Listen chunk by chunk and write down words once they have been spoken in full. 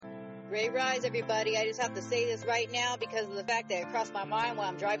Great rise, everybody. I just have to say this right now because of the fact that it crossed my mind while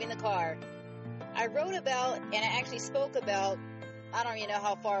I'm driving the car. I wrote about, and I actually spoke about, I don't even know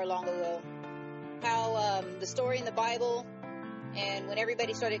how far long ago, how the story in the Bible, and when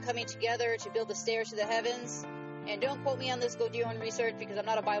everybody started coming together to build the stairs to the heavens. And don't quote me on this, go do your own research, because I'm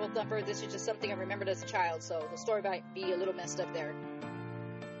not a Bible thumper. This is just something I remembered as a child, so the story might be a little messed up there.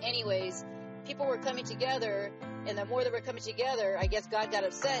 Anyways, people were coming together, and the more they were coming together, I guess God got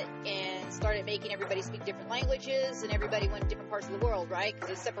upset and started making everybody speak different languages, and everybody went to different parts of the world, right? Because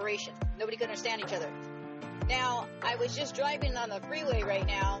there's separation. Nobody could understand each other. Now, I was just driving on the freeway right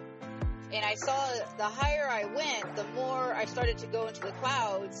now, and I saw the higher I went, the more I started to go into the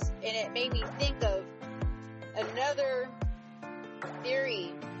clouds, and it made me think of another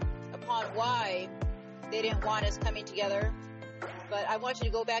theory upon why they didn't want us coming together. But I want you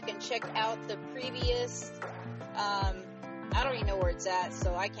to go back and check out the previous, I don't even know where it's at,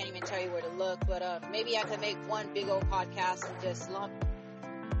 so I can't even tell you where to look, but maybe I could make one big old podcast and just lump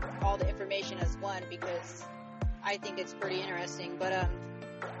all the information as one, because I think it's pretty interesting. But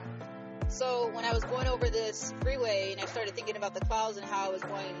so when I was going over this freeway and I started thinking about the clouds and how I was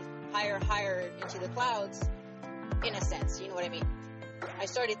going higher into the clouds, in a sense, you know what I mean? I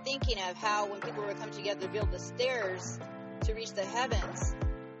started thinking of how when people were coming together to build the stairs to reach the heavens,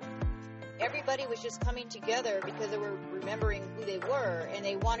 everybody was just coming together because they were remembering who they were and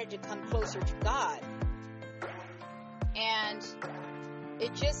they wanted to come closer to God. And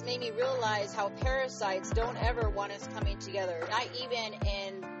it just made me realize how parasites don't ever want us coming together, not even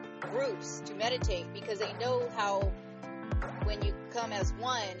in groups to meditate, because they know how when you come as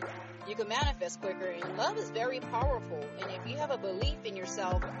one, you can manifest quicker, and love is very powerful. And if you have a belief in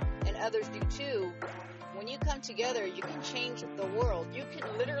yourself, and others do too, when you come together, you can change the world. You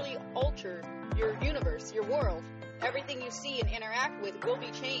can literally alter your universe, your world. Everything you see and interact with will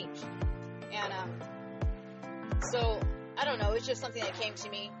be changed. And so, I don't know, it's just something that came to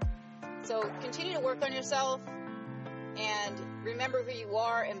me. So continue to work on yourself, and remember who you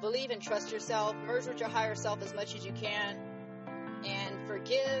are, and believe and trust yourself. Merge with your higher self as much as you can. And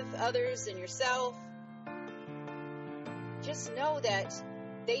forgive others and yourself. Just know that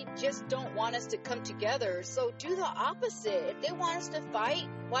they just don't want us to come together. So do the opposite. If they want us to fight,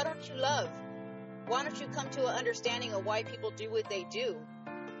 why don't you love? Why don't you come to an understanding of why people do what they do?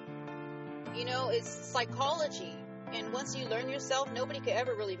 You know, it's psychology. And once you learn yourself, nobody could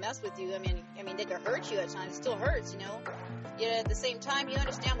ever really mess with you. I mean, they could hurt you at times. It still hurts, you know. Yet at the same time, you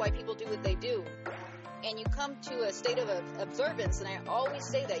understand why people do what they do. And you come to a state of observance, and I always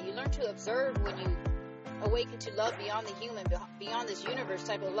say that. You learn to observe when you awaken to love beyond the human, beyond this universe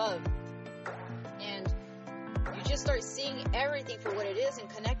type of love. And you just start seeing everything for what it is and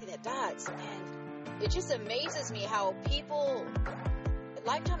connecting the dots. And it just amazes me how people,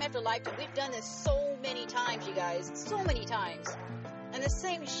 lifetime after lifetime, we've done this so many times, you guys, so many times. And the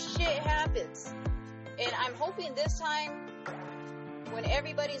same shit happens. And I'm hoping this time, when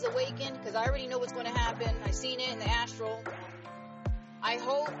everybody's awakened, because I already know what's going to happen, I've seen it in the astral, I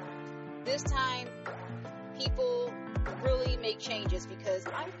hope this time people really make changes, because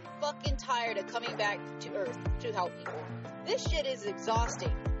I'm fucking tired of coming back to Earth to help people. This shit is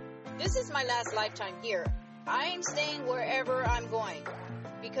exhausting. This is my last lifetime here. I am staying wherever I'm going,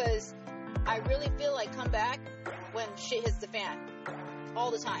 because I really feel like come back when shit hits the fan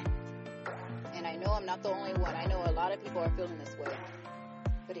all the time. And I know I'm not the only one. I know a lot of people are feeling this way.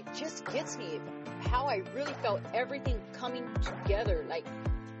 But it just gets me how I really felt everything coming together. Like,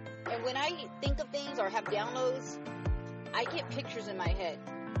 and when I think of things or have downloads, I get pictures in my head.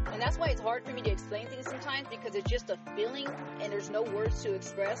 And that's why it's hard for me to explain things sometimes, because it's just a feeling and there's no words to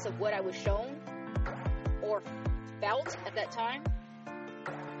express of what I was shown or felt at that time.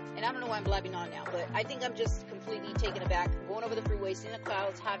 And I don't know why I'm blabbing on now, but I think I'm just completely taken aback, going over the freeway, seeing the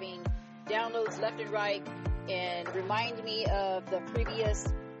clouds, having downloads left and right, and remind me of the previous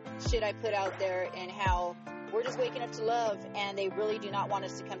shit I put out there and how we're just waking up to love, and they really do not want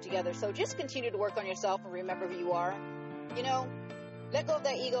us to come together. So just continue to work on yourself and remember who you are. You know, let go of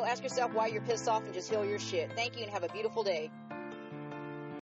that ego, ask yourself why you're pissed off, and just heal your shit. Thank you, and have a beautiful day.